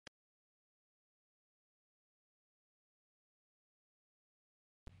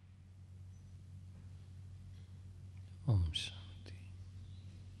Om Shanti.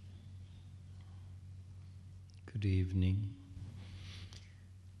 Good evening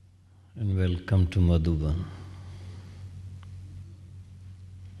and welcome to Madhuban.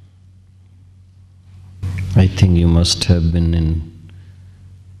 I think you must have been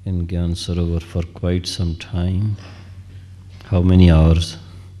in Gyan Sarovar for quite some time. How many hours?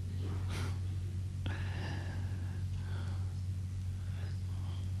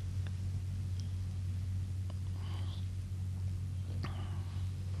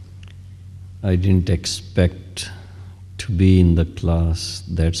 I didn't expect to be in the class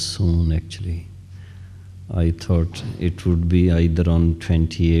that soon actually. I thought it would be either on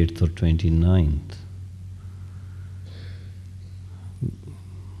 28th or 29th.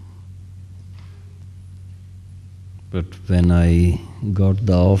 But when I got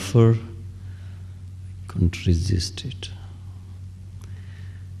the offer, I couldn't resist it.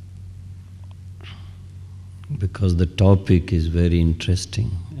 Because the topic is very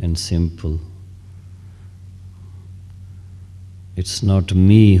interesting and simple. It's not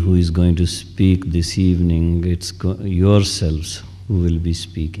me who is going to speak this evening, it's yourselves who will be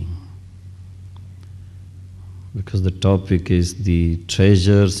speaking. Because the topic is the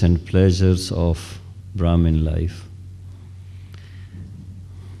treasures and pleasures of Brahmin life.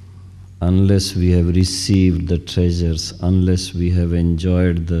 Unless we have received the treasures, unless we have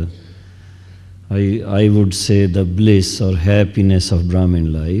enjoyed I would say the bliss or happiness of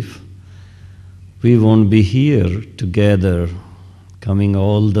Brahmin life, we won't be here together, coming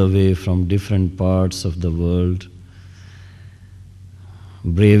all the way from different parts of the world,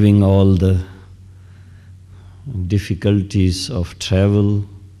 braving all the difficulties of travel,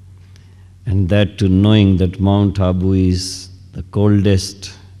 and that to knowing that Mount Abu is the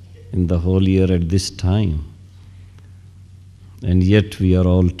coldest in the whole year at this time, and yet we are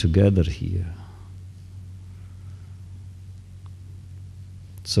all together here.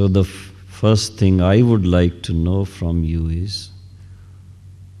 So the first thing I would like to know from you is,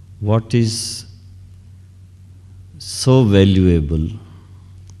 what is so valuable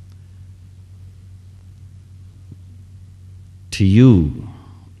to you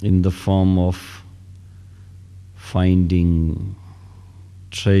in the form of finding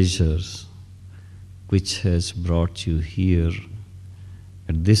treasures which has brought you here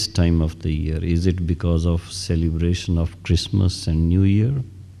at this time of the year? Is it because of celebration of Christmas and New Year?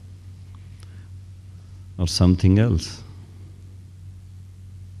 Or something else?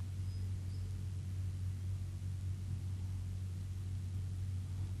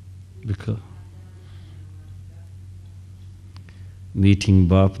 Because meeting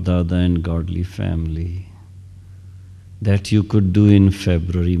Bap Dada and godly family, that you could do in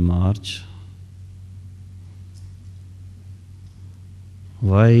February, March.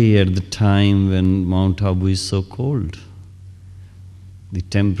 Why at the time when Mount Abu is so cold? The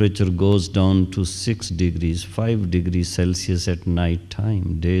temperature goes down to 6 degrees, 5 degrees Celsius at night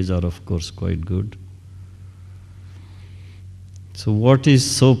time. Days are of course quite good. So what is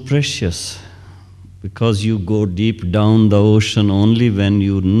so precious? Because you go deep down the ocean only when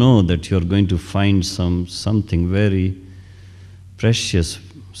you know that you are going to find something very precious,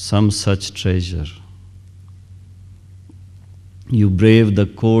 some such treasure. You brave the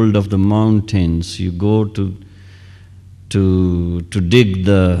cold of the mountains, you go to dig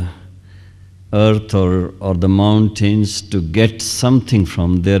the earth or the mountains to get something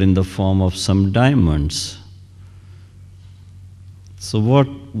from there in the form of some diamonds. So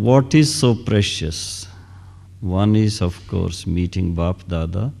what is so precious? One is, of course, meeting Bap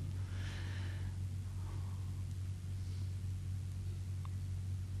Dada.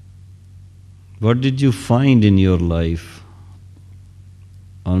 What did you find in your life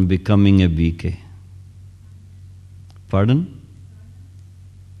on becoming a BK? Pardon?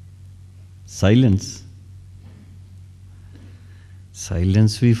 Silence.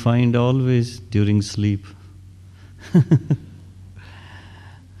 Silence we find always during sleep.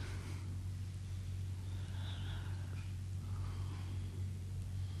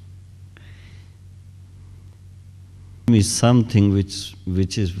 Is something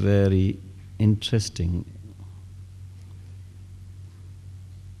which is very interesting,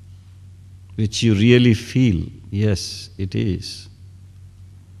 which you really feel, yes, it is.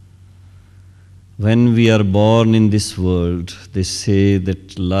 When we are born in this world, they say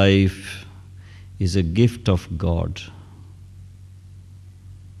that life is a gift of God.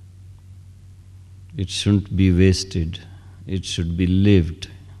 It shouldn't be wasted. It should be lived,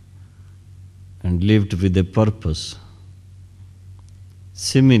 and lived with a purpose.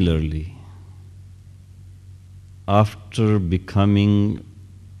 Similarly, after becoming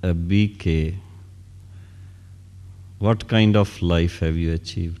a BK, What kind of life have you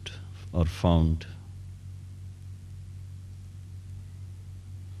achieved or found?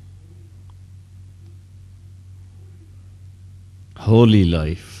 Holy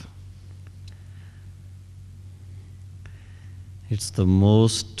life. It's the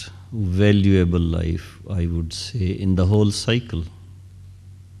most valuable life, I would say, in the whole cycle.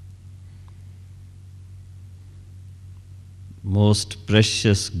 Most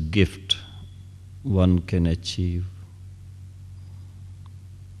precious gift one can achieve.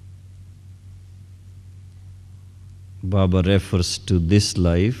 Baba refers to this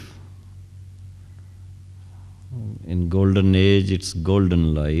life. In golden age, it's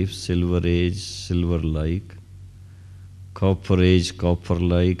golden life. Silver age, silver-like. Copper age,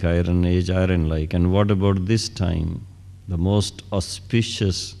 copper-like. Iron age, iron-like. And what about this time? The most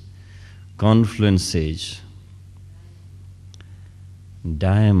auspicious confluence age.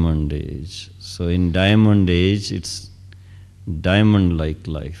 Diamond age. So in diamond age, it's diamond-like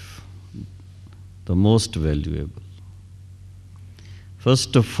life. The most valuable.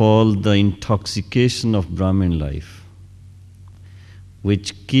 First of all, the intoxication of Brahmin life,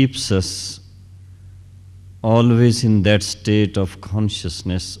 which keeps us always in that state of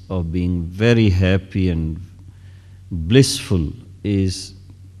consciousness of being very happy and blissful, is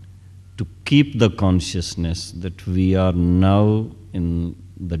to keep the consciousness that we are now in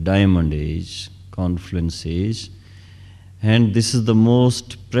the diamond age, confluence age, and this is the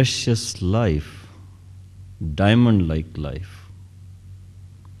most precious life, diamond-like life.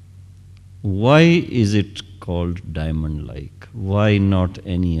 Why is it called diamond-like? Why not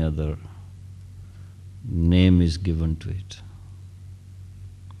any other name is given to it?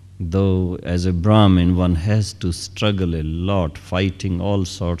 Though as a Brahmin one has to struggle a lot, fighting all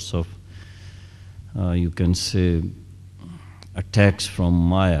sorts of, you can say, attacks from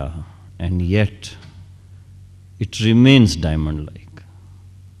Maya, and yet it remains diamond-like.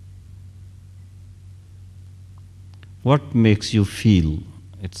 What makes you feel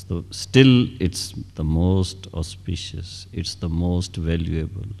it's the most auspicious, it's the most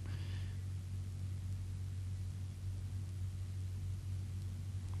valuable?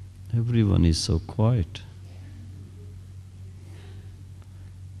 Everyone is so quiet.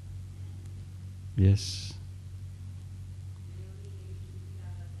 Yes.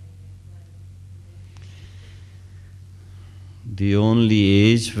 The only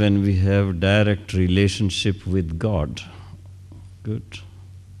age when we have direct relationship with God. Good.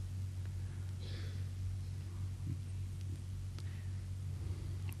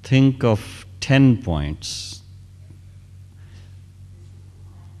 Think of 10 points.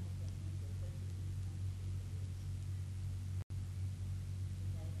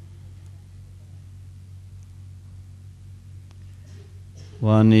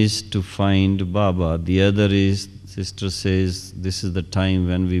 One is to find Baba, the other is, sister says, this is the time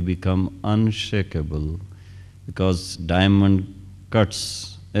when we become unshakable, because diamond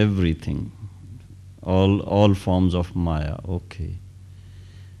cuts everything, all forms of Maya. Okay.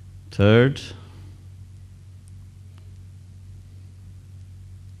 Third,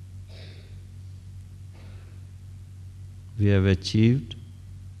 we have achieved.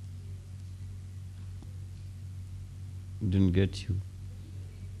 Didn't get you.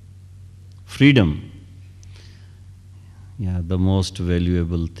 Freedom. Yeah, the most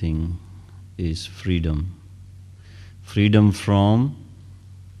valuable thing is freedom. Freedom from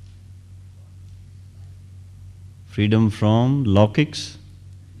logics.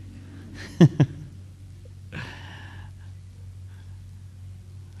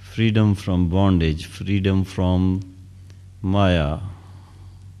 Freedom from bondage, freedom from Maya.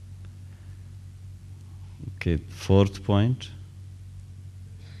 Okay, fourth point.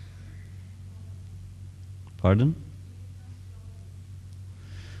 Pardon?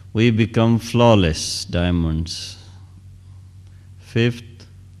 We become flawless diamonds. Fifth,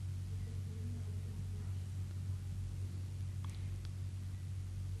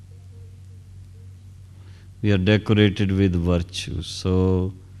 we are decorated with virtue.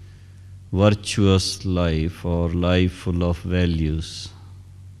 So, virtuous life or life full of values.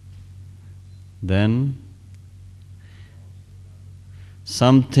 Then,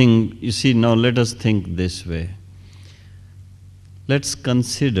 something, you see, now let us think this way. Let's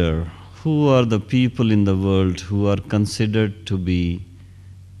consider who are the people in the world who are considered to be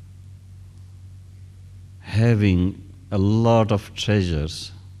having a lot of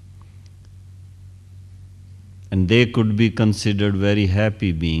treasures, and they could be considered very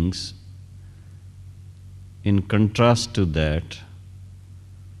happy beings. In contrast to that,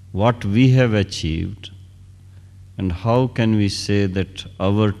 what we have achieved, and how can we say that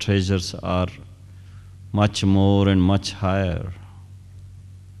our treasures are much more and much higher.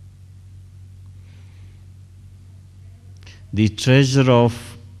 The treasure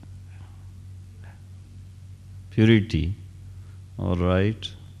of purity, all right,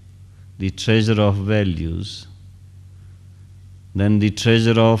 the treasure of values, then the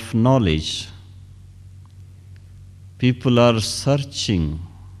treasure of knowledge. People are searching,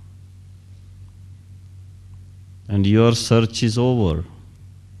 and your search is over,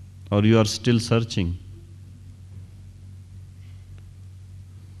 or you are still searching.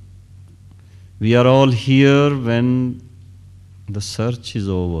 We are all here when the search is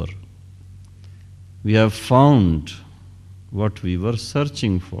over. We have found what we were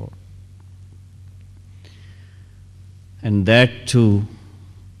searching for. And that too,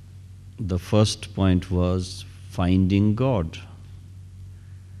 the first point was finding God.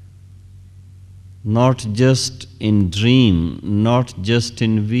 Not just in dream, not just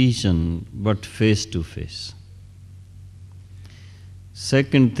in vision, but face to face.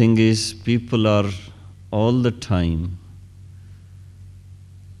 Second thing is, people are all the time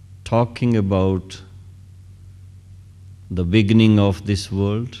talking about the beginning of this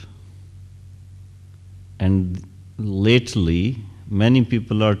world, and lately many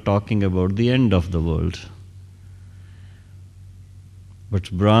people are talking about the end of the world.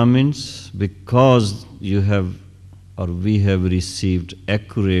 But Brahmins, because you have or we have received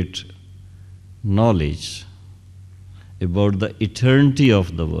accurate knowledge about the eternity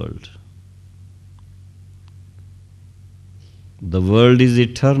of the world is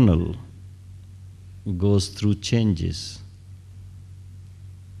eternal, goes through changes.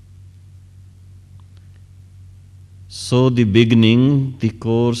 So the beginning, the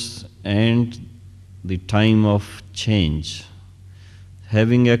course, and the time of change,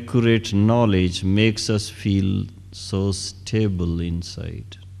 having accurate knowledge makes us feel so stable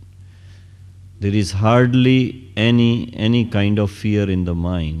inside. There is hardly any kind of fear in the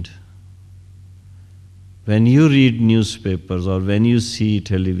mind. When you read newspapers or when you see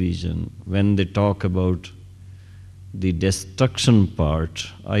television, when they talk about the destruction part,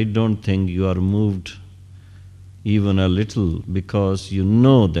 I don't think you are moved even a little, because you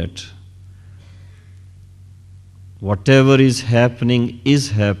know that whatever is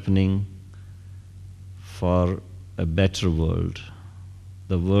happening for a better world.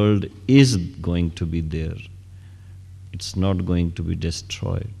 The world is going to be there. It's not going to be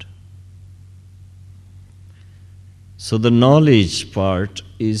destroyed. So the knowledge part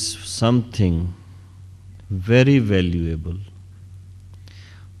is something very valuable.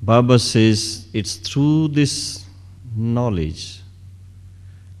 Baba says it's through this knowledge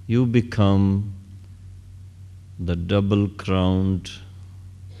you become the double-crowned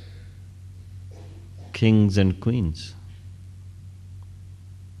kings and queens.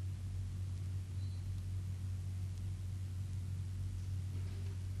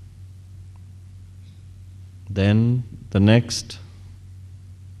 Then the next,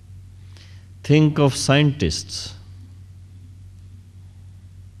 think of scientists.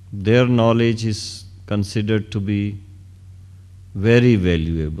 Their knowledge is considered to be very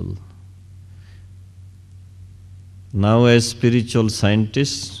valuable. Now, as spiritual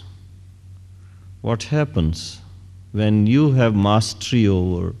scientists, what happens when you have mastery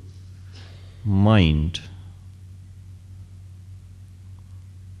over mind?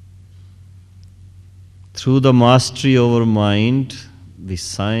 Through the mastery over mind, the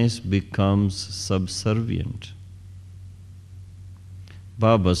science becomes subservient.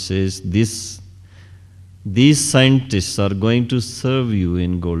 Baba says these scientists are going to serve you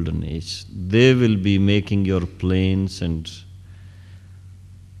in Golden Age. They will be making your planes and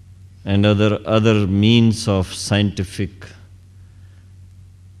other means of scientific,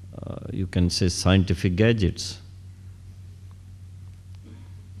 you can say scientific gadgets.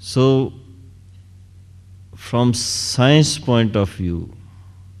 So, from science point of view,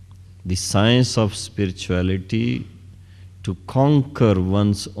 the science of spirituality, to conquer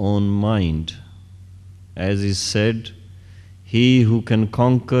one's own mind. As is said, he who can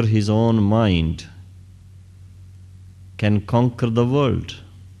conquer his own mind can conquer the world.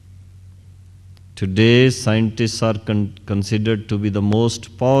 Today, scientists are considered to be the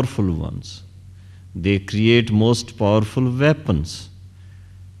most powerful ones. They create most powerful weapons.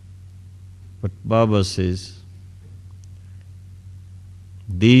 But Baba says,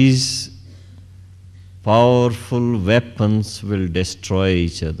 these powerful weapons will destroy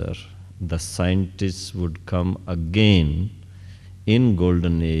each other. The scientists would come again in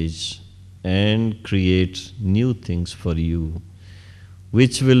Golden Age and create new things for you,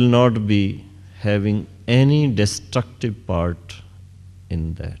 which will not be having any destructive part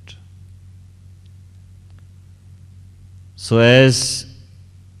in that. So as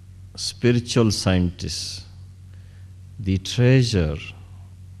spiritual scientists, the treasure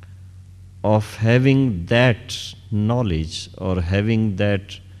of having that knowledge or having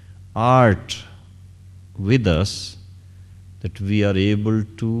that art with us, that we are able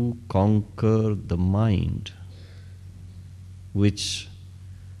to conquer the mind, which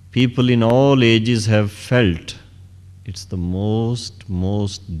people in all ages have felt it's the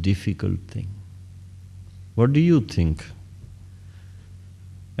most difficult thing. What do you think?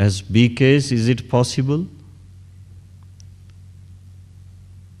 As BKs, is it possible?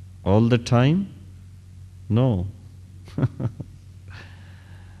 All the time? No.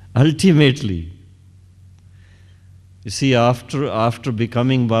 Ultimately, you see, after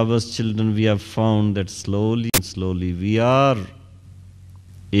becoming Baba's children, we have found that slowly and slowly we are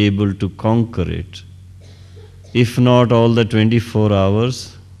able to conquer it. If not all the 24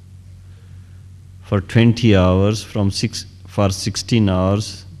 hours, for 20 hours, for 16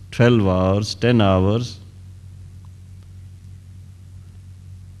 hours, 12 hours, 10 hours.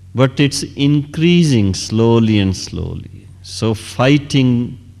 But it's increasing slowly and slowly. So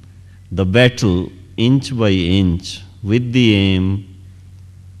fighting the battle inch by inch with the aim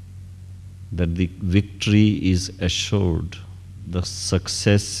that the victory is assured, the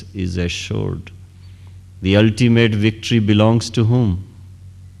success is assured. The ultimate victory belongs to whom?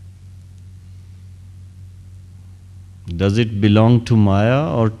 Does it belong to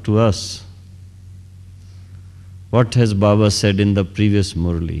Maya or to us? What has Baba said in the previous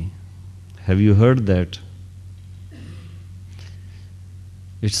Murli? Have you heard that?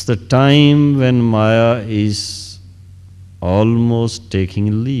 It's the time when Maya is almost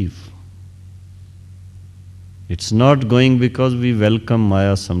taking leave. It's not going because we welcome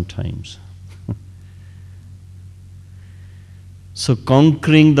Maya sometimes. So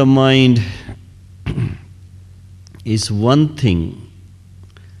conquering the mind is one thing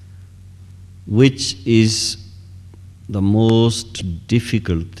which is the most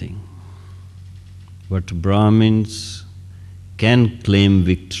difficult thing. But Brahmins can claim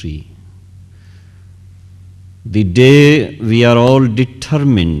victory. The day we are all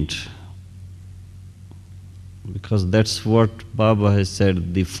determined, because that's what Baba has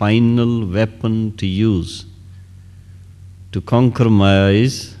said, the final weapon to use to conquer Maya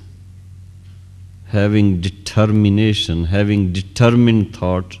is having determination, having determined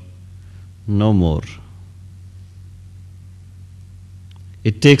thought, no more.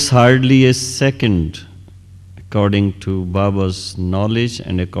 It takes hardly a second, according to Baba's knowledge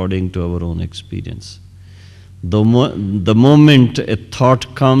and according to our own experience. The moment a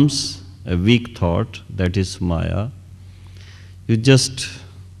thought comes, a weak thought, that is Maya, you just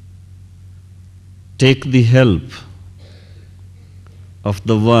take the help of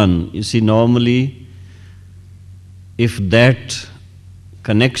the one. You see, normally, if that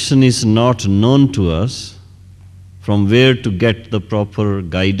connection is not known to us, from where to get the proper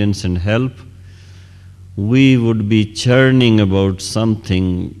guidance and help, we would be churning about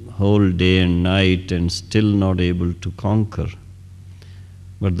something whole day and night and still not able to conquer.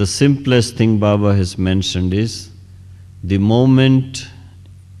 But the simplest thing Baba has mentioned is, the moment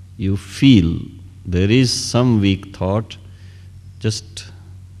you feel there is some weak thought, just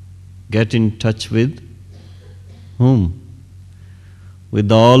get in touch with whom? With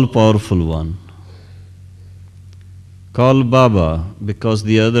the all-powerful one. Call Baba, because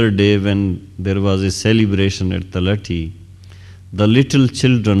the other day when there was a celebration at Talati, the little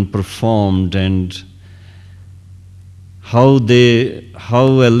children performed, and how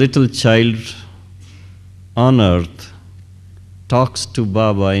a little child on earth talks to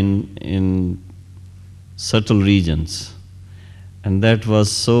Baba in subtle regions. And that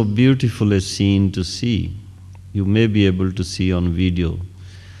was so beautiful a scene to see. You may be able to see on video.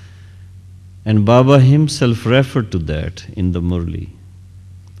 And Baba himself referred to that in the Murli.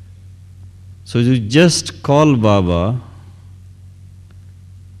 So you just call Baba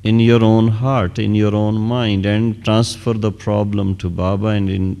in your own heart, in your own mind, and transfer the problem to Baba, and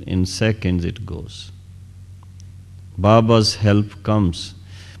in seconds it goes. Baba's help comes,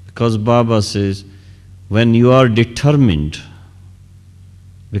 because Baba says, when you are determined,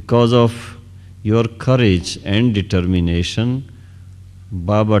 because of your courage and determination,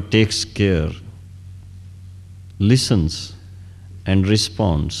 Baba takes care, listens, and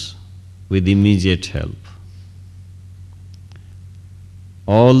responds with immediate help.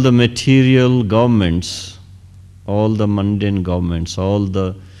 All the material governments, all the mundane governments, all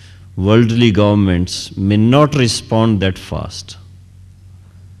the worldly governments may not respond that fast.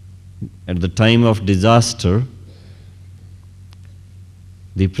 At the time of disaster,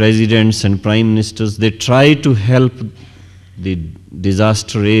 the presidents and prime ministers, they try to help the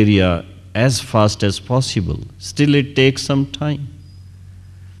disaster area as fast as possible. Still, it takes some time.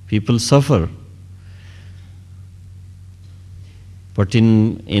 People suffer. But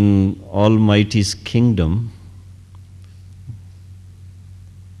in Almighty's kingdom,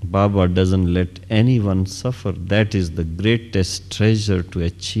 Baba doesn't let anyone suffer. That is the greatest treasure to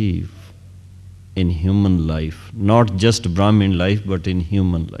achieve in human life. Not just Brahmin life, but in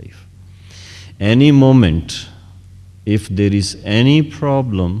human life. Any moment, if there is any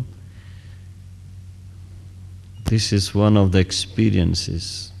problem, this is one of the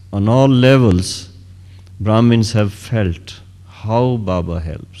experiences. On all levels, Brahmins have felt how Baba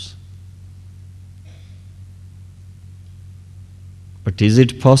helps. But is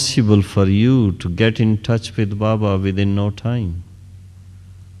it possible for you to get in touch with Baba within no time?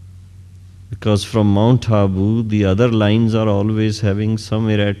 Because from Mount Abu, the other lines are always having some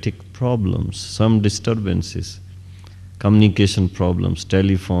erratic problems, some disturbances, communication problems,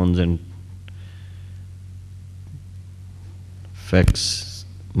 telephones and fax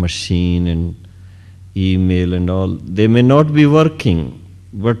machine and email and all. They may not be working,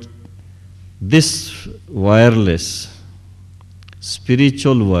 but this wireless,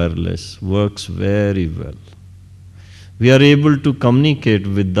 spiritual wireless, works very well. We are able to communicate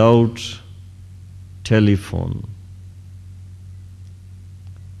without telephone,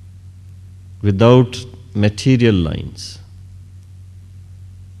 without material lines.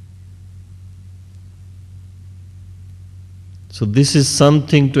 So this is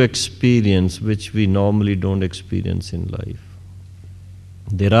something to experience which we normally don't experience in life.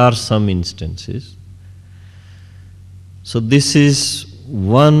 There are some instances. So this is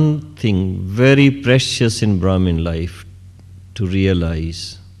one thing very precious in Brahmin life to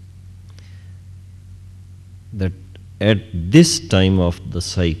realize that at this time of the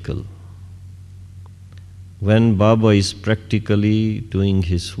cycle, when Baba is practically doing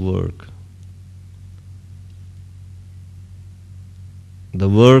his work, the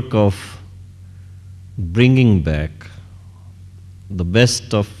work of bringing back the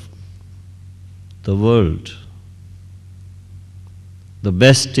best of the world, the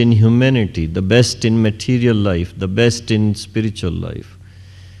best in humanity, the best in material life, the best in spiritual life.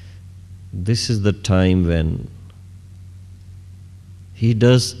 This is the time when he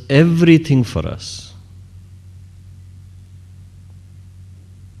does everything for us.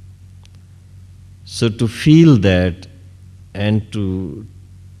 So to feel that and to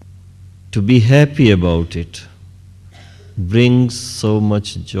be happy about it brings so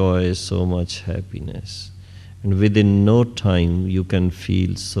much joy, so much happiness. And within no time you can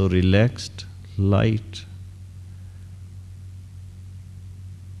feel so relaxed, light.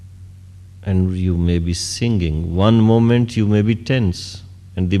 And you may be singing. One moment you may be tense.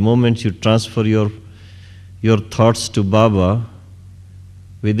 And the moment you transfer your thoughts to Baba,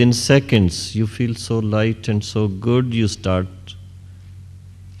 within seconds you feel so light and so good, you start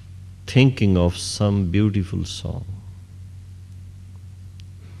thinking of some beautiful song.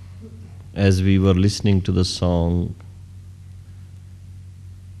 As we were listening to the song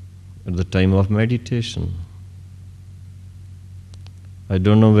at the time of meditation, I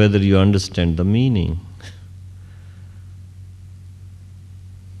don't know whether you understand the meaning,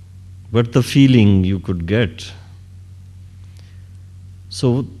 but the feeling you could get.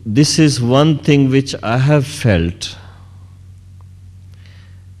 So this is one thing which I have felt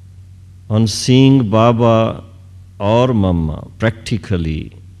on seeing Baba or Mama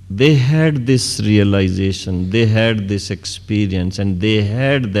practically. They had this realization, they had this experience, and they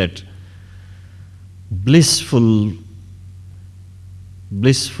had that blissful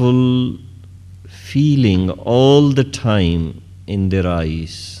feeling all the time in their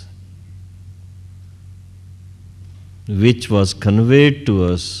eyes, which was conveyed to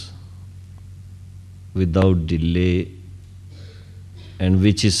us without delay and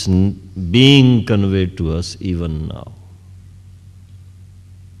which is being conveyed to us even now.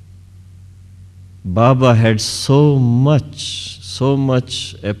 Baba had so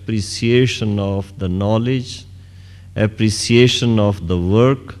much appreciation of the knowledge, appreciation of the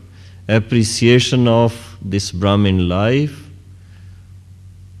work, appreciation of this Brahmin life,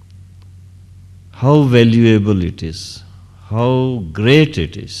 how valuable it is, how great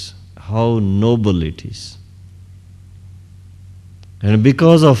it is, how noble it is. And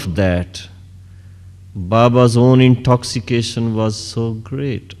because of that, Baba's own intoxication was so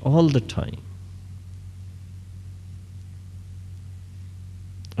great all the time.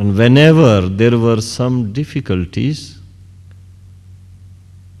 And whenever there were some difficulties,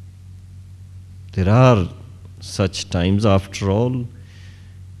 there are such times, after all,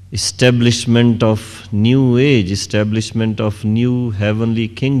 establishment of new age, establishment of new heavenly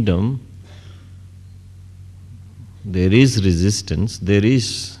kingdom, there is resistance, there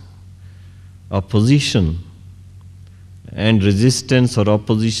is opposition. And resistance or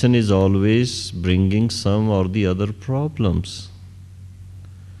opposition is always bringing some or the other problems.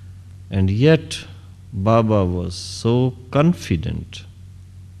 And yet, Baba was so confident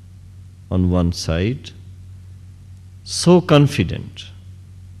on one side, so confident.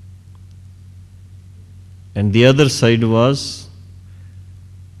 And the other side was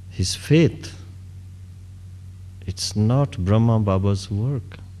his faith. It's not Brahma Baba's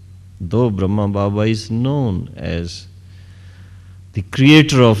work. Though Brahma Baba is known as the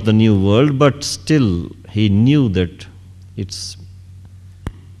creator of the new world, but still he knew that its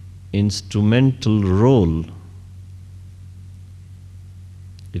instrumental role,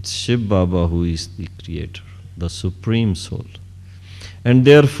 it's Shiv Baba who is the creator, the supreme soul. And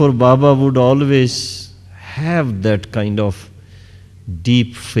therefore Baba would always have that kind of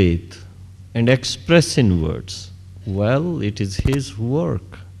deep faith and express in words, well, it is his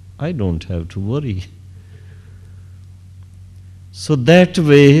work, I don't have to worry. So that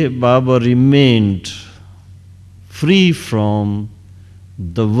way Baba remained free from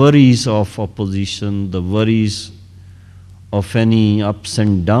the worries of opposition, the worries of any ups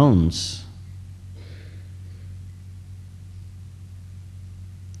and downs.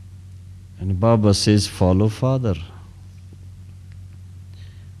 And Baba says, follow Father.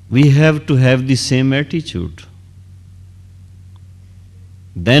 We have to have the same attitude.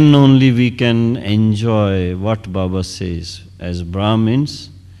 Then only we can enjoy what Baba says. As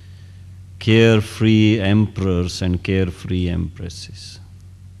Brahmins, carefree emperors and carefree empresses.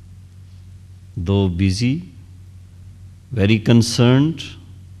 Though busy, very concerned,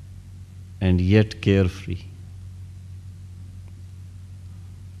 and yet carefree.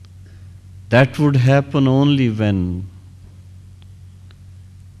 That would happen only when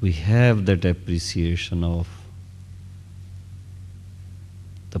we have that appreciation of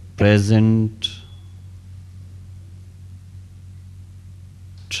the present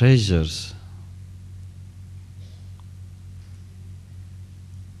treasures.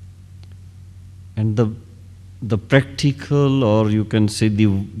 And the practical, or you can say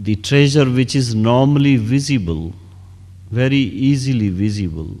the treasure which is normally visible, very easily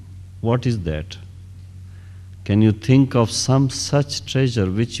visible. What is that? Can you think of some such treasure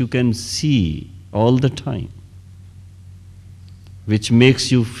which you can see all the time, which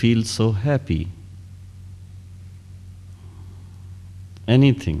makes you feel so happy?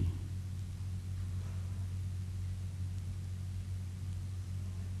 Anything.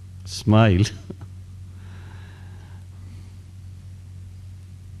 Smile.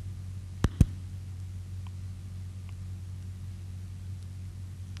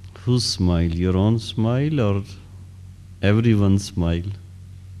 Whose smile? Your own smile or everyone's smile?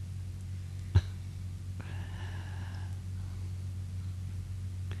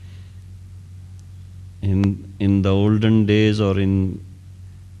 In the olden days, or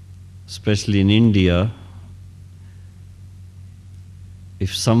especially in India,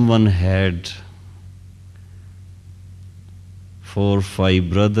 if someone had 4 or 5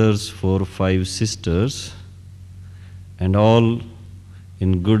 brothers, 4 or 5 sisters, and all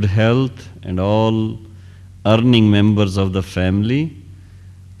in good health and all earning members of the family,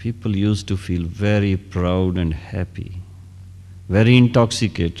 people used to feel very proud and happy, very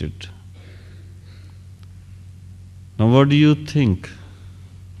intoxicated. Now what do you think?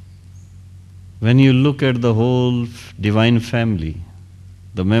 When you look at the whole divine family,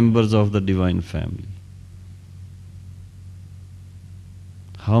 the members of the divine family,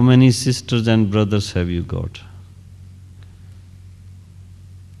 how many sisters and brothers have you got?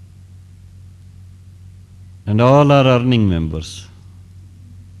 And all are earning members.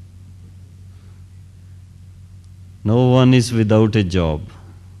 No one is without a job.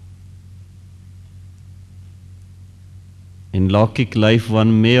 In Lokik life,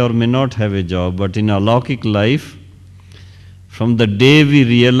 one may or may not have a job, but in alaukic life, from the day we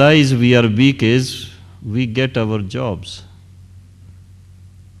realize we are BKs, we get our jobs.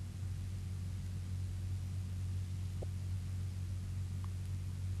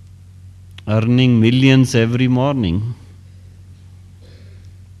 Earning millions every morning.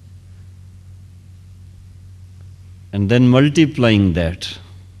 And then multiplying that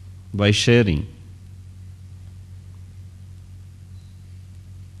by sharing.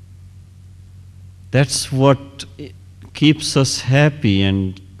 That's what keeps us happy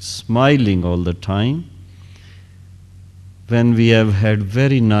and smiling all the time. When we have had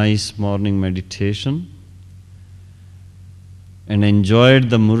very nice morning meditation, and enjoyed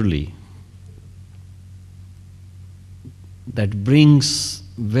the Murli, that brings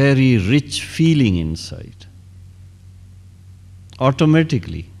very rich feeling inside,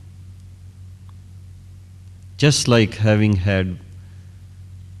 automatically. Just like having had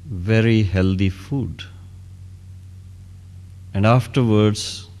very healthy food. And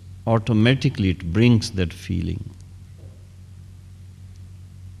afterwards, automatically it brings that feeling.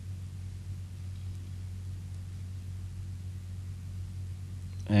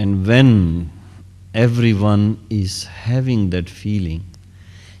 And when everyone is having that feeling,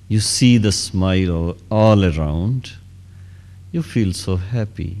 you see the smile all around, you feel so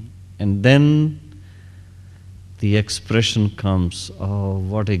happy. And then the expression comes, oh,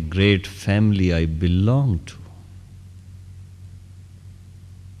 what a great family I belong to.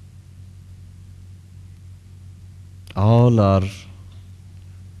 All are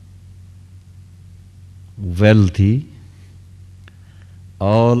wealthy,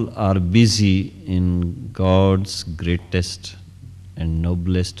 all are busy in God's greatest and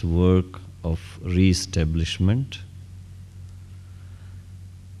noblest work of re-establishment.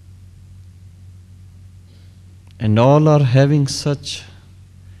 And all are having such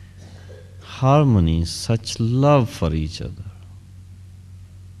harmony, such love for each other.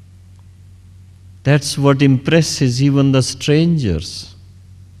 That's what impresses even the strangers.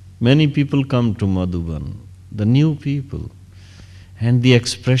 Many people come to Madhuban, the new people, and the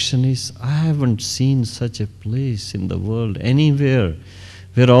expression is, I haven't seen such a place in the world anywhere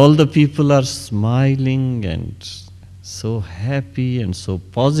where all the people are smiling and so happy and so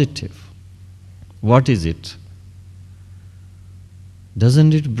positive. What is it?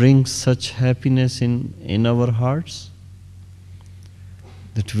 Doesn't it bring such happiness in our hearts?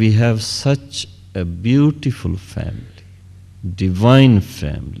 That we have such a beautiful family, divine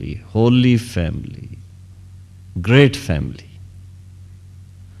family, holy family, great family.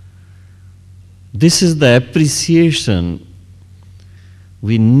 This is the appreciation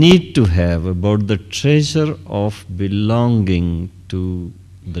we need to have about the treasure of belonging to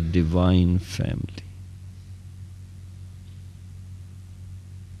the divine family.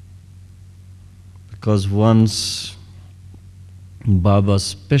 Because once Baba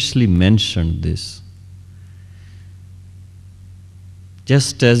specially mentioned this,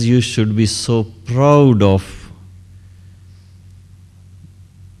 just as you should be so proud of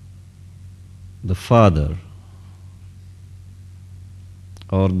the father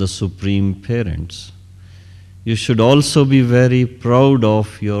or the supreme parents, you should also be very proud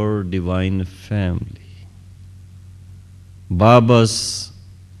of your divine family. Baba's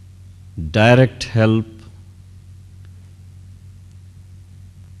direct help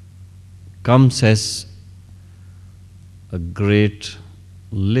comes as a great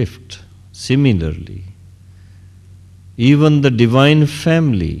lift. Similarly, even the divine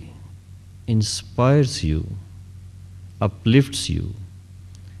family inspires you, uplifts you,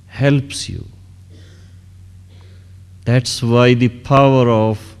 helps you. That's why the power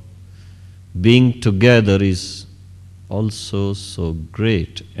of being together is also so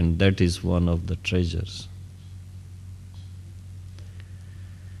great, and that is one of the treasures.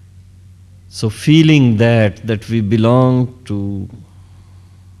 So feeling that we belong to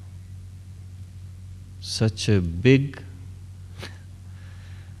such a big,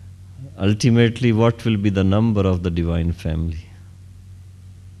 ultimately what will be the number of the divine family?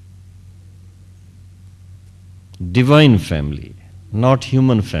 Divine family, not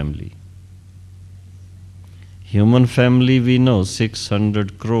human family. Human family we know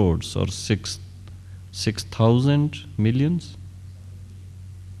 600 crores or 6,000 millions?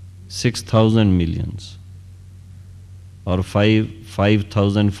 6,000 millions or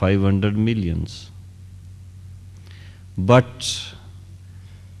 5,500 millions. But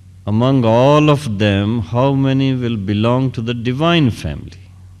among all of them, how many will belong to the divine family?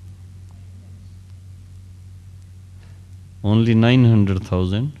 Only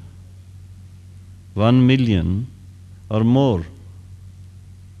 900,000, 1 million or more.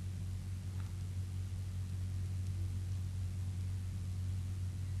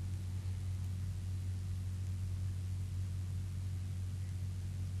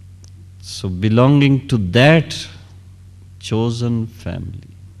 So belonging to that chosen family,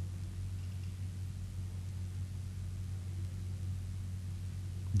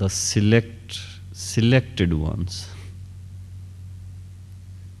 the selected ones,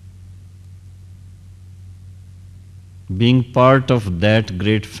 being part of that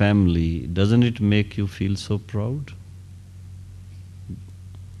great family, doesn't it make you feel so proud?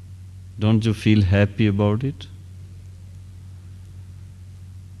 Don't you feel happy about it?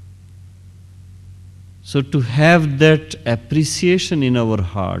 So to have that appreciation in our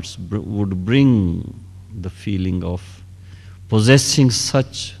hearts would bring the feeling of possessing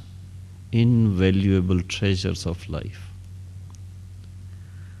such invaluable treasures of life.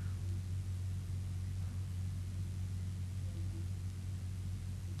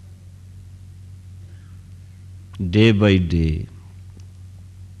 Day by day,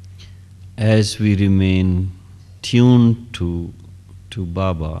 as we remain tuned to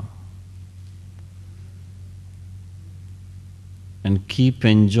Baba and keep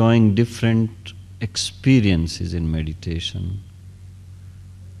enjoying different experiences in meditation,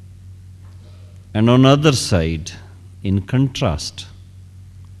 and on other side, in contrast,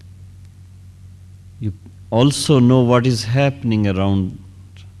 you also know what is happening around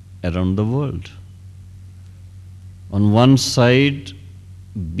the world. On one side,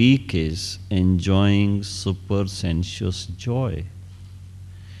 beak is enjoying super sensuous joy,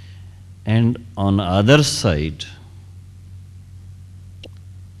 and on other side,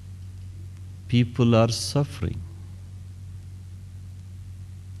 people are suffering.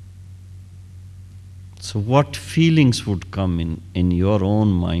 So what feelings would come in your own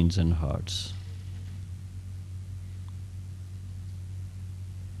minds and hearts?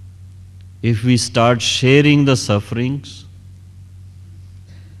 If we start sharing the sufferings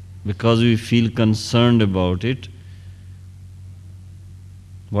because we feel concerned about it,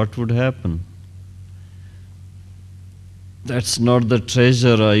 what would happen? That's not the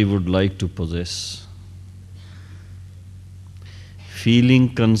treasure I would like to possess.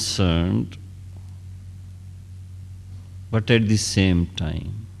 Feeling concerned, but at the same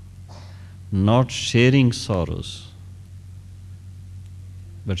time, not sharing sorrows,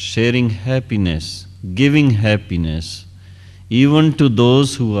 but sharing happiness, giving happiness, even to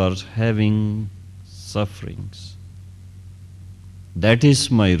those who are having sufferings. That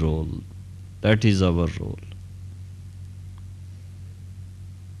is my role. That is our role.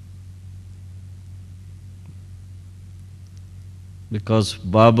 Because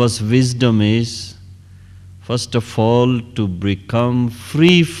Baba's wisdom is, first of all, to become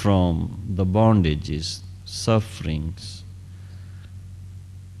free from the bondages, sufferings,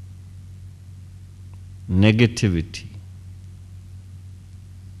 negativity.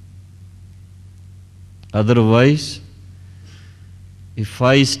 Otherwise, if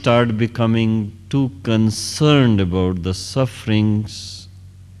I start becoming too concerned about the sufferings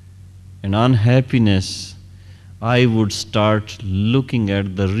and unhappiness, I would start looking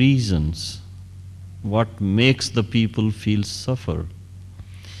at the reasons, what makes the people feel suffer.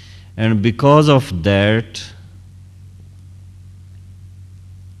 And because of that,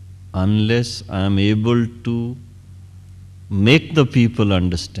 unless I am able to make the people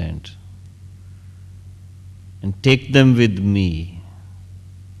understand and take them with me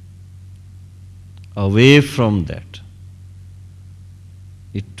away from that,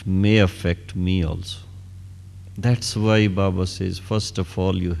 it may affect me also. That's why Baba says, first of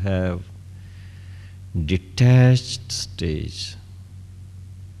all, you have detached stage,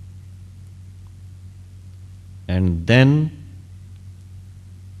 and then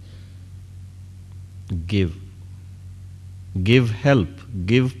give help,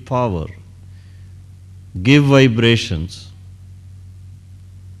 give power, give vibrations.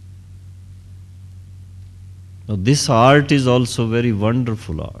 Now this art is also very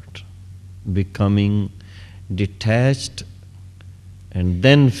wonderful art, becoming detached and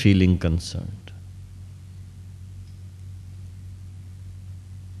then feeling concerned.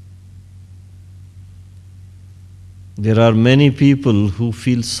 There are many people who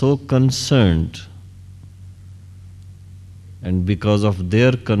feel so concerned, and because of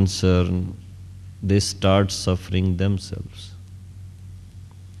their concern, they start suffering themselves.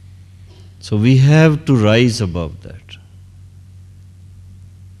 So we have to rise above that.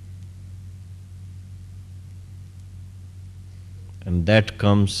 And that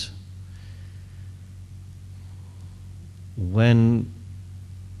comes when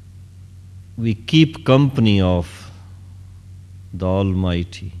we keep company of the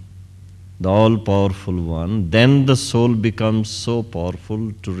Almighty, the All-Powerful One, then the soul becomes so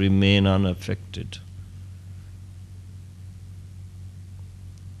powerful to remain unaffected.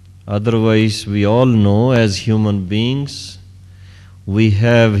 Otherwise, we all know as human beings, we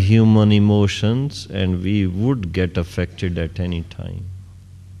have human emotions and we would get affected at any time.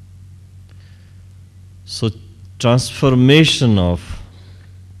 So, transformation of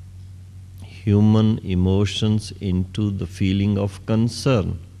human emotions into the feeling of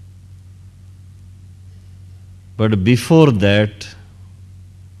concern. But before that,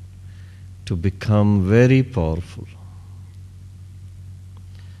 to become very powerful.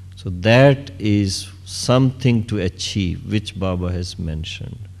 So that is something to achieve, which Baba has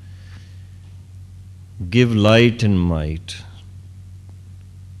mentioned. Give light and might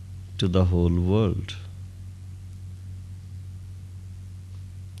to the whole world,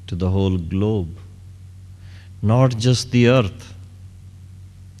 to the whole globe, not just the earth,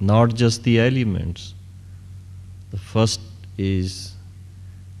 not just the elements. The first is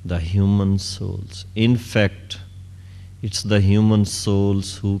the human souls. In fact, it's the human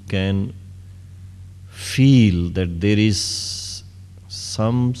souls who can feel that there is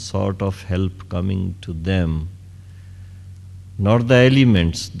some sort of help coming to them. Not the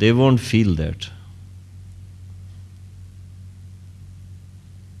elements, they won't feel that.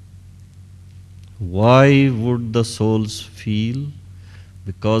 Why would the souls feel?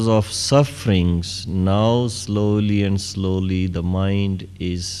 Because of sufferings, now slowly and slowly the mind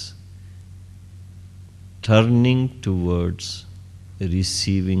is turning towards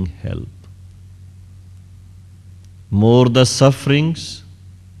receiving help. More the sufferings,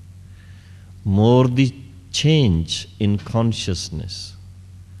 more the change in consciousness,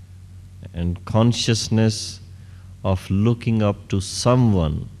 and consciousness of looking up to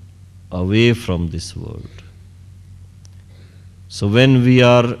someone away from this world. So when we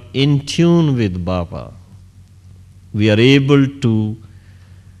are in tune with Baba, we are able to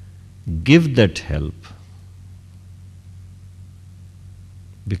give that help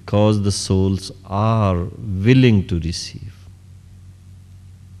because the souls are willing to receive.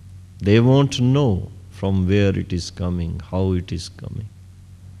 They won't know from where it is coming, how it is coming.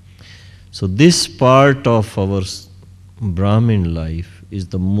 So this part of our Brahmin life is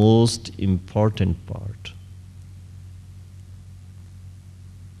the most important part.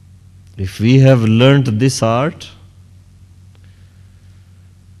 If we have learnt this art,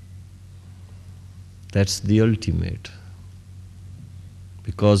 that's the ultimate.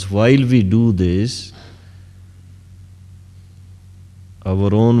 Because while we do this,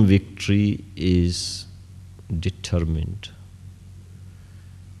 our own victory is determined.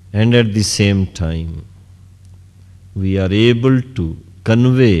 And at the same time, we are able to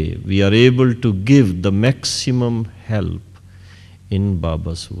convey, we are able to give the maximum help in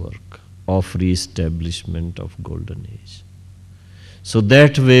Baba's work of re-establishment of Golden Age. So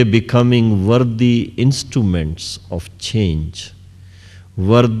that way, becoming worthy instruments of change,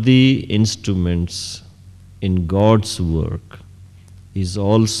 worthy instruments in God's work, is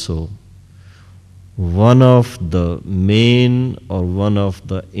also one of the main or one of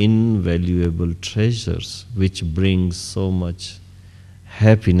the invaluable treasures which brings so much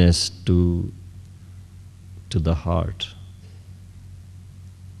happiness to the heart.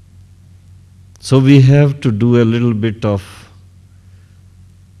 So we have to do a little bit of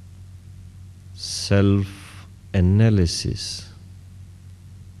self-analysis.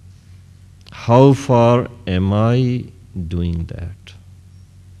 How far am I doing that?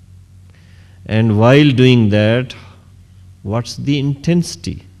 And while doing that, what's the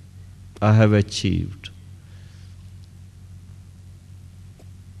intensity I have achieved?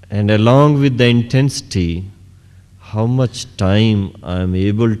 And along with the intensity, how much time I am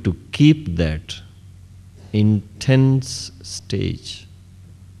able to keep that intense stage.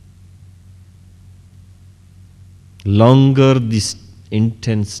 Longer this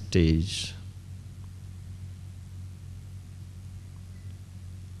intense stage,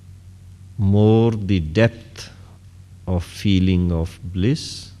 more the depth of feeling of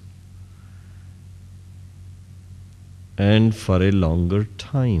bliss, and for a longer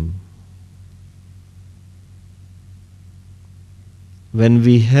time. When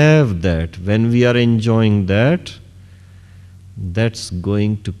we have that, when we are enjoying that, that's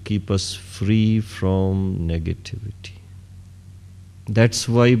going to keep us free from negativity. That's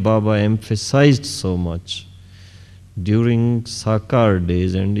why Baba emphasized so much during Sakar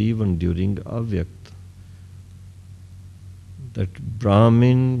days and even during Avyakt, that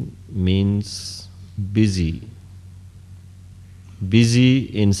Brahmin means busy. Busy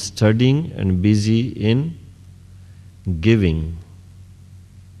in studying and busy in giving,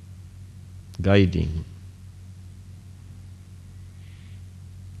 guiding.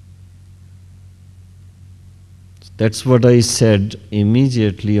 That's what I said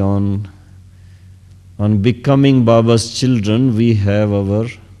immediately on becoming Baba's children. We have our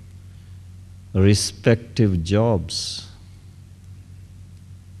respective jobs.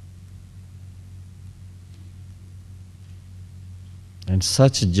 And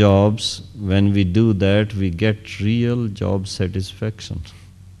such jobs, when we do that, we get real job satisfaction.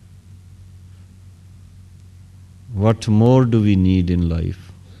 What more do we need in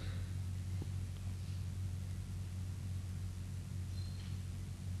life?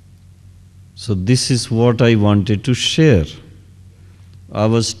 So this is what I wanted to share. I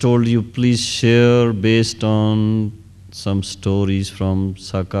was told you please share based on some stories from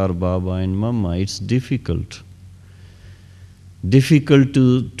Sakar Baba and Mama. It's difficult. Difficult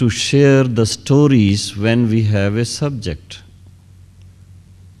to share the stories when we have a subject.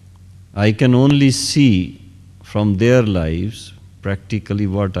 I can only see from their lives practically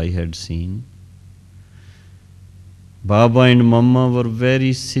what I had seen. Baba and Mama were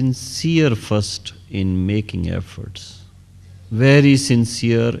very sincere first in making efforts, very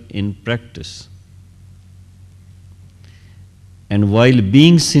sincere in practice. And while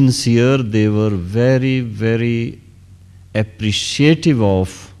being sincere, they were very, very appreciative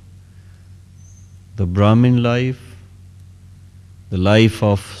of the Brahmin life, the life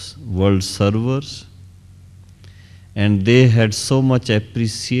of world servers, and they had so much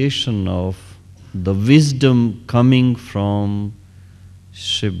appreciation of the wisdom coming from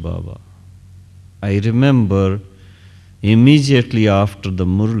Shiv Baba. I remember immediately after the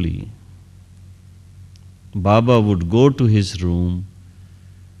Murli, Baba would go to his room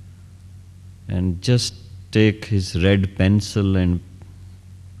and just take his red pencil and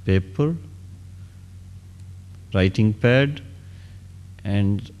paper, writing pad,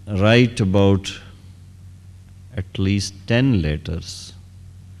 and write about at least 10 letters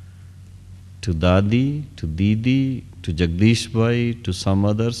to Dadi, to Didi, to Jagdish Bhai, to some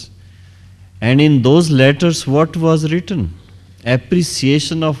others. And in those letters, what was written?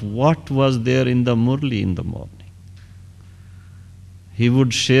 Appreciation of what was there in the Murli in the morning. He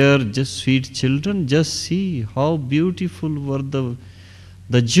would share, just sweet children, just see how beautiful were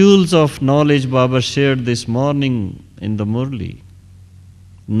the jewels of knowledge Baba shared this morning in the Murli.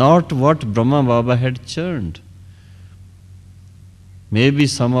 Not what Brahma Baba had churned. Maybe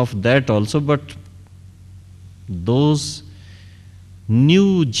some of that also, but those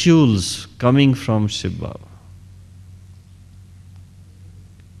new jewels coming from Shiv Baba.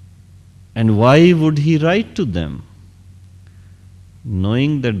 And why would he write to them?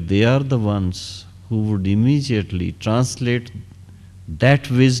 Knowing that they are the ones who would immediately translate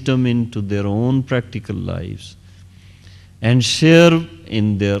that wisdom into their own practical lives and share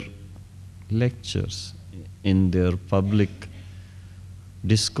in their lectures, in their public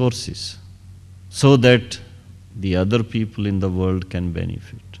discourses, so that the other people in the world can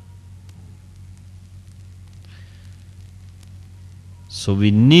benefit. So we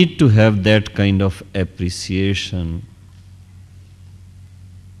need to have that kind of appreciation.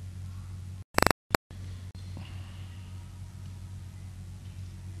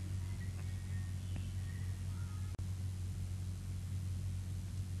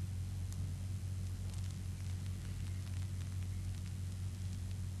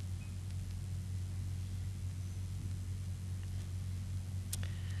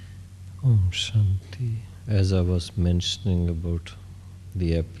 Om Shanti. As I was mentioning about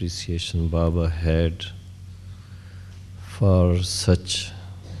the appreciation Baba had for such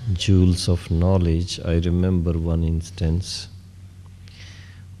jewels of knowledge, I remember one instance.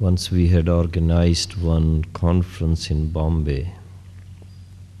 Once we had organized one conference in Bombay,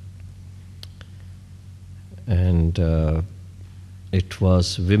 and it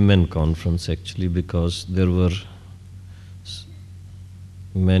was women conference actually, because there were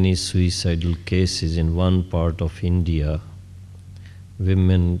many suicidal cases in one part of India,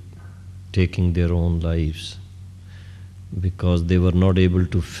 women taking their own lives because they were not able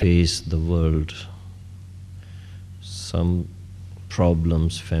to face the world, some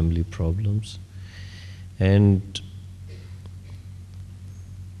problems, family problems. And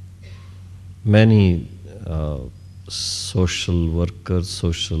many social workers,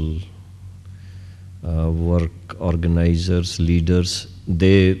 social work organizers, leaders,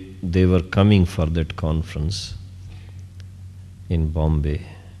 they were coming for that conference in Bombay.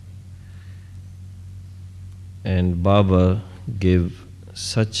 And Baba gave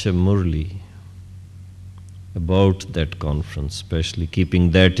such a murli about that conference, especially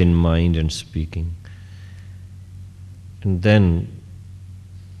keeping that in mind and speaking. And then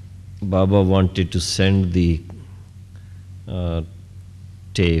Baba wanted to send the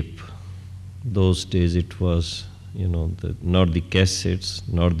tape. Those days it was, not the cassettes,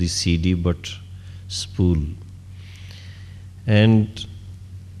 not the CD, but spool. And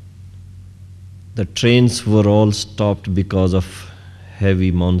the trains were all stopped because of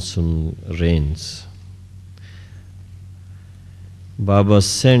heavy monsoon rains. Baba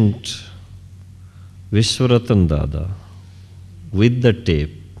sent Vishwaratan Dada with the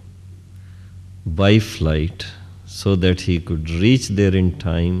tape by flight so that he could reach there in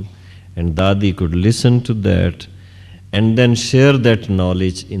time and Dadi could listen to that and then share that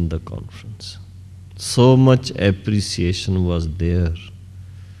knowledge in the conference. So much appreciation was there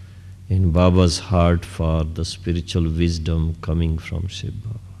in Baba's heart for the spiritual wisdom coming from Shiv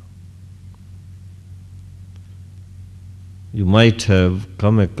Baba. You might have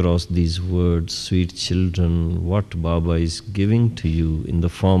come across these words, sweet children, what Baba is giving to you in the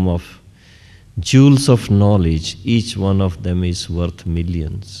form of jewels of knowledge. Each one of them is worth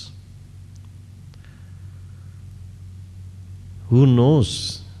millions. Who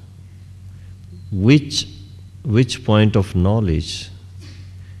knows which point of knowledge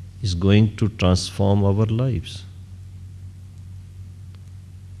is going to transform our lives?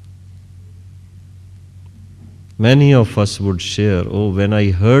 Many of us would share, oh, when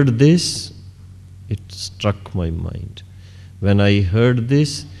I heard this, it struck my mind. When I heard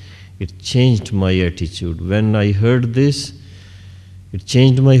this, it changed my attitude. When I heard this, it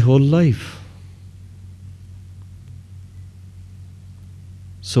changed my whole life.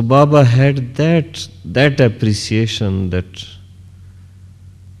 So Baba had that appreciation that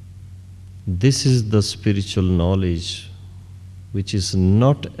this is the spiritual knowledge which is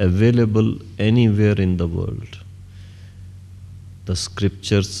not available anywhere in the world. The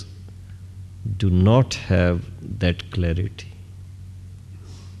scriptures do not have that clarity.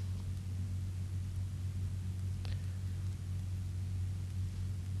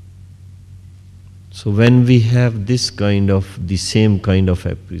 So when we have the same kind of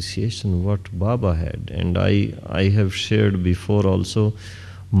appreciation what Baba had, and I have shared before also,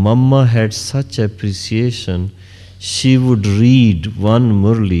 Mama had such appreciation, she would read one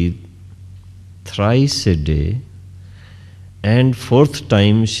Murli thrice a day, and fourth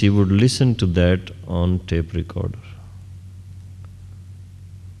time she would listen to that on tape recorder.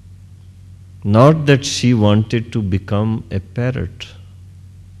 Not that she wanted to become a parrot,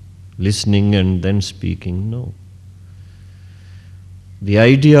 listening and then speaking, no. The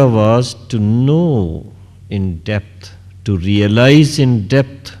idea was to know in depth, to realize in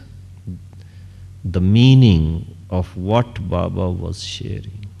depth the meaning of what Baba was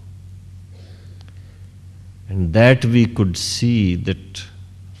sharing. And that we could see that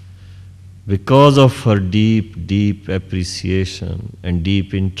because of her deep, deep appreciation and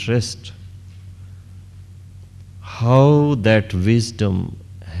deep interest, how that wisdom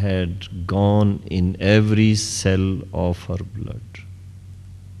had gone in every cell of her blood.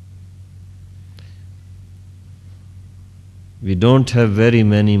 We don't have very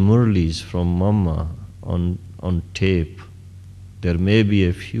many Murlis from Mama on tape. There may be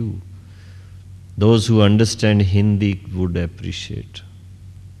a few. Those who understand Hindi would appreciate.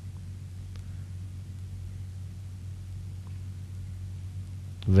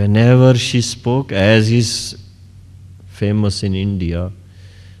 Whenever she spoke, as is famous in India,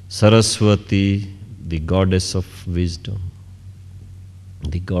 Saraswati, the goddess of wisdom,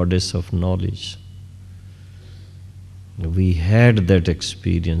 the goddess of knowledge. We had that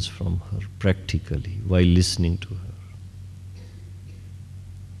experience from her practically while listening to her.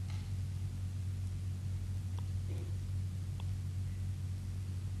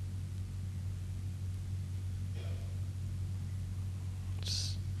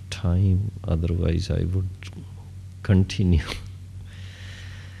 It's time, otherwise I would continue.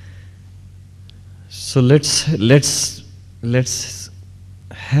 So let's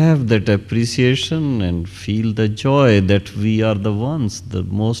have that appreciation and feel the joy that we are the ones, the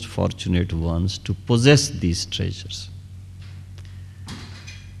most fortunate ones, to possess these treasures.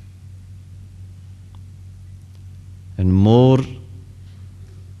 And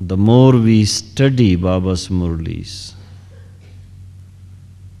the more we study Baba's Murlis,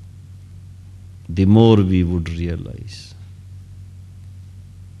 the more we would realize.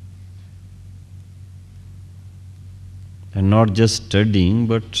 And not just studying,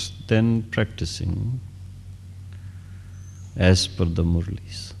 but then practicing as per the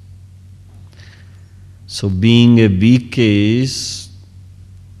Murlis. So being a BK is,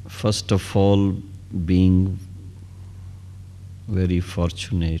 first of all, being very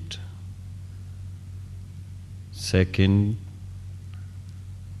fortunate. Second,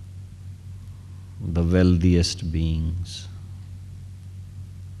 the wealthiest beings.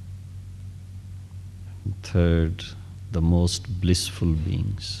 Third, the most blissful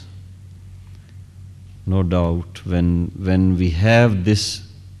beings. No doubt, when we have this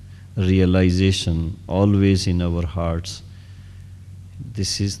realization always in our hearts,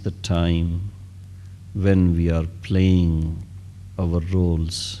 this is the time when we are playing our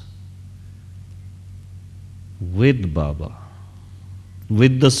roles with Baba,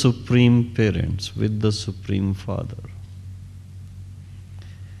 with the Supreme Parents, with the Supreme Father.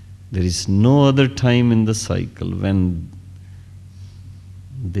 There is no other time in the cycle when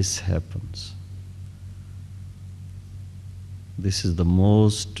this happens. This is the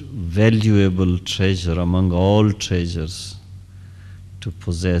most valuable treasure among all treasures to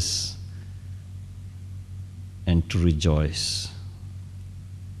possess and to rejoice.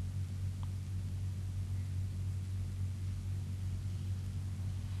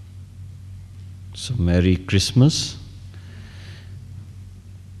 So, Merry Christmas.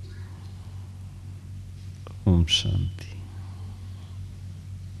 Om Shanti.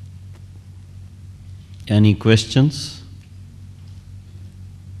 Any questions?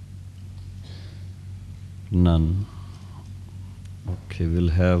 None. Okay, we'll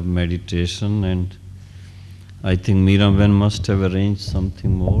have meditation, and I think Meeraben must have arranged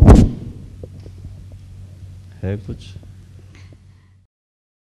something more. है कुछ?